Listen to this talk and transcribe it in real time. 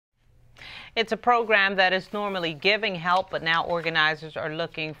It's a program that is normally giving help, but now organizers are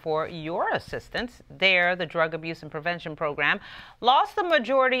looking for your assistance. There, the Drug Abuse and Prevention Program lost the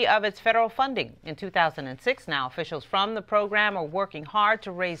majority of its federal funding in 2006. Now, officials from the program are working hard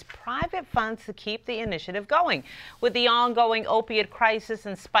to raise private funds to keep the initiative going. With the ongoing opiate crisis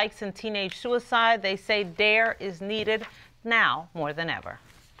and spikes in teenage suicide, they say DARE is needed now more than ever.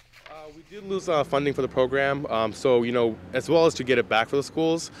 We did lose funding for the program, so as well as to get it back for the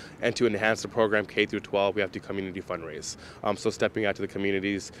schools and to enhance the program K through 12, we have to community fundraise. So stepping out to the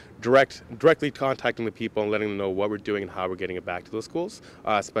communities, directly contacting the people and letting them know what we're doing and how we're getting it back to the schools,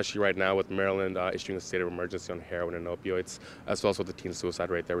 especially right now with Maryland issuing a state of emergency on heroin and opioids, as well as with the teen suicide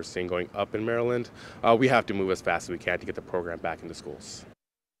rate that we're seeing going up in Maryland. We have to move as fast as we can to get the program back into schools.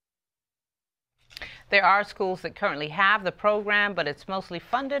 There are schools that currently have the program, but it's mostly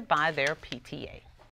funded by their PTA.